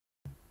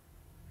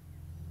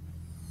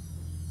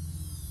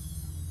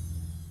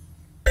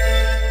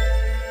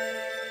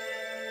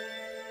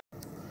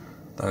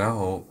大家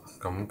好，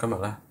咁今日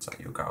咧就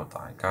要教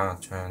大家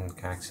將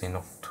Galaxy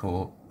Note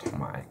 2同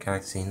埋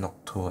Galaxy Note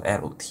 2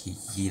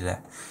 LTE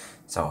咧，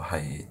就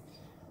係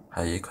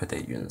喺佢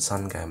哋原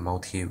生嘅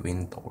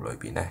Multi-Windows 裏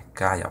邊咧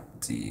加入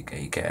自己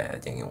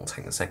嘅應用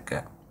程式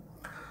嘅。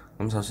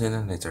咁首先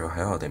咧，你就要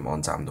喺我哋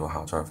網站度下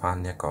載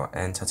翻一個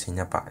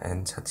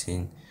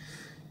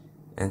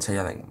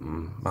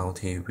N7100、N7105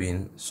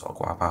 Multi-Win 傻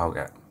瓜包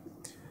嘅。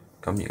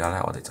咁而家咧，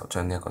我哋就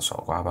將呢一個傻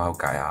瓜包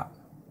解壓。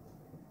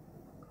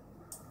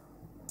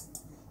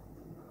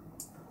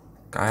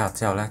解壓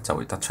之後咧，就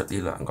會得出呢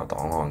兩個檔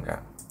案嘅。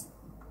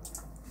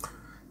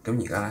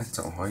咁而家咧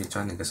就可以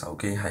將你嘅手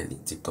機係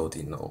連接到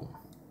電腦。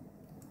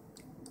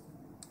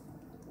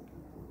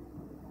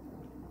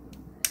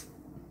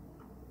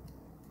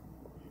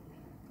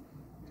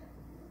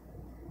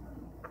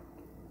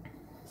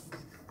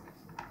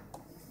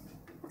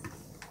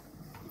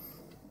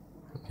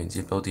連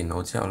接到電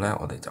腦之後咧，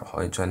我哋就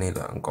可以將呢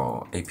兩個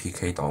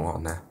APK 檔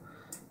案咧，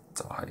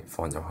就係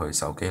放入去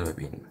手機裏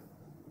邊。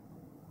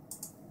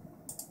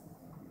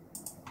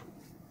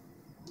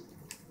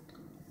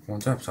放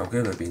咗入手機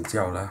裏邊之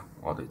後咧，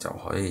我哋就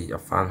可以入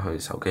翻去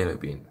手機裏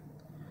邊，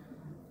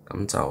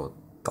咁就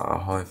打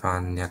開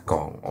翻一個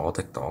我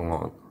的檔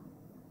案。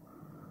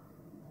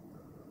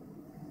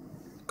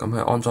咁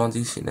喺安裝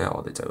之前咧，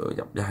我哋就要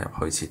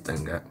入去設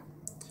定嘅，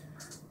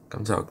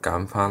咁就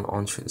揀翻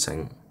安全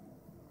性，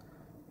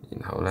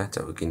然後咧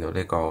就會見到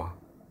呢個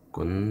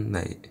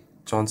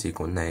裝置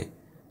管理，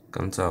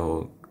咁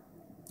就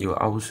要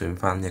勾選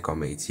翻一個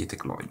未知的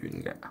來源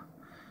嘅。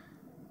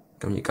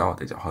咁而家我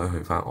哋就可以去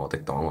翻我的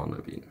檔案裏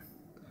邊，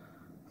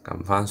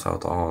撳翻所有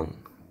檔案，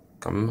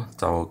咁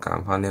就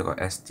揀翻呢一個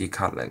SD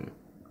卡零。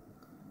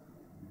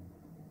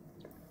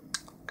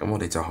咁我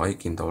哋就可以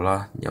見到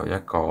啦，有一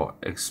個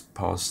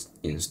Export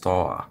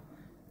Installer，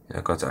 有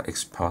一個就係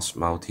Export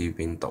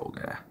Multi-Windows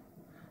嘅。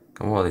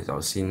咁我哋就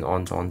先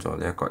安裝咗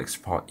呢一個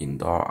Export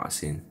Installer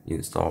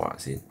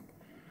先，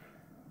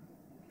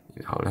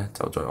然後咧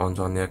就再安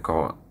裝呢一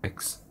個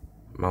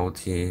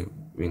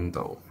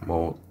Multi-Windows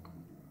Mode。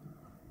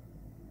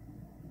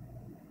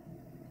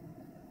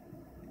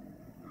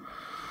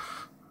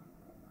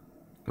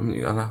咁而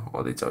家咧，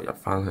我哋就入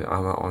翻去啱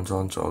啱安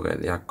裝咗嘅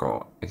呢一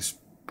個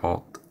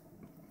Export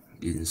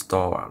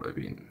Installer 裏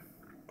邊，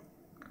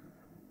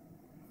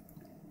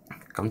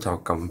咁就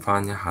撳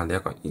翻一下呢一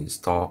個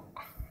Install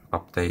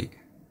Update，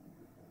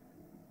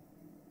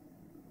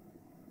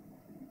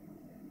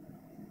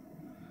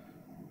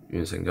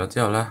 完成咗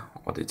之後咧，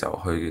我哋就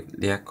去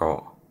呢一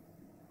個，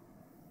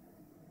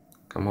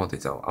咁我哋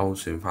就勾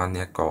選翻呢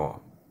一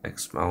個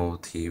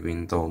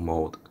Multi-Windows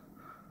Mode。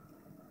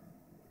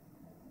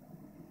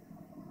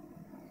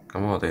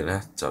咁我哋咧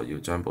就要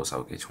將部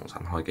手機重新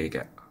開機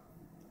嘅。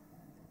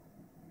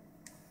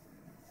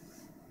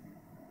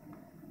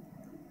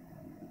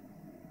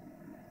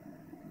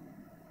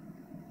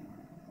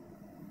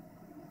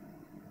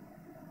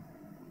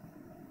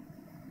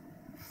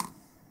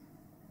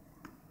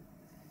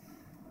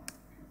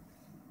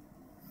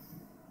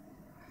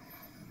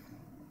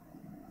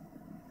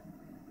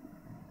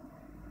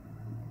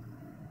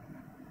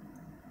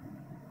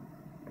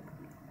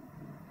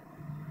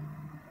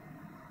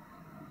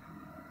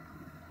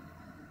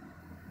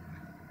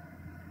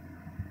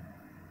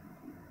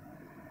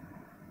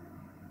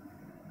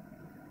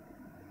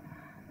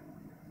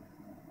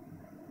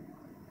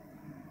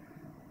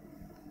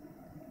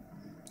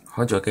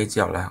開咗機之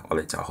後咧，我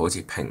哋就好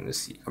似平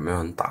時咁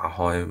樣打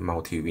開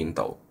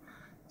Multi-Windows，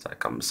 就係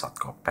撳實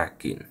個 Back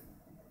鍵。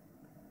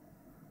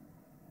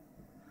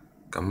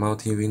咁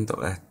Multi-Windows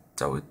咧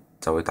就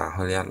會打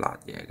開呢一欄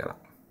嘢㗎啦。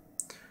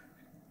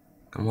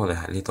咁我哋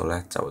喺呢度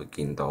咧就會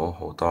見到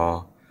好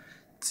多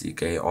自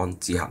行安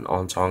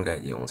裝嘅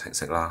應用程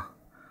式啦。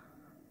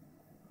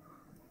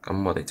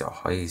咁我哋就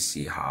可以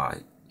試下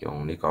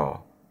用呢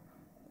個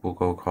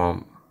Qooah.com，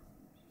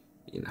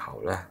 然後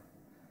咧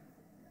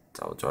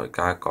就再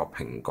加一個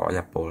蘋果日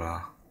報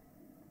啦。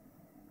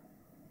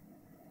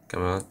咁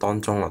樣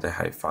當中我哋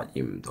係發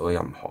現唔到任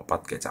何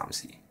筆嘅，暫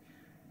時。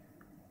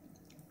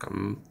咁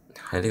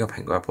喺呢個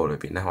蘋果日報裏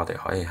邊咧，我哋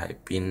可以係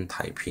邊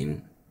睇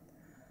片，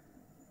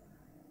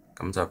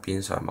咁就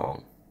邊上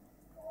網。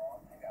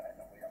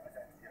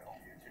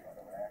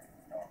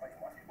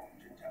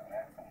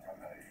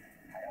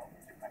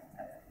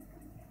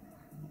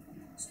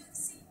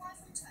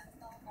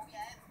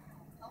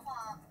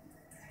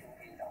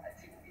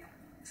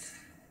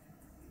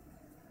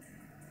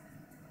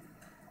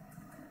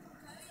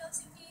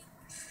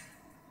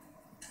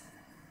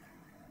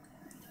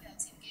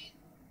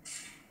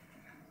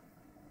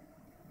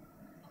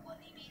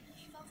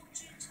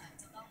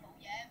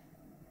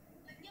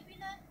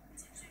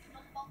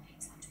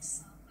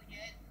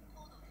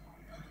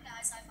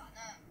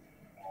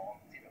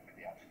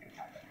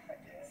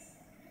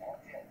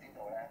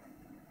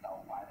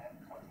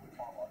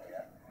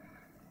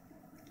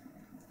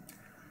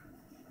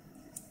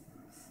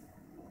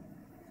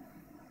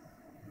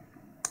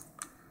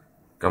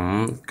咁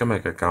今日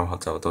嘅教學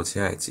就到此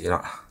為止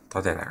啦，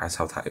多謝大家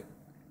收睇。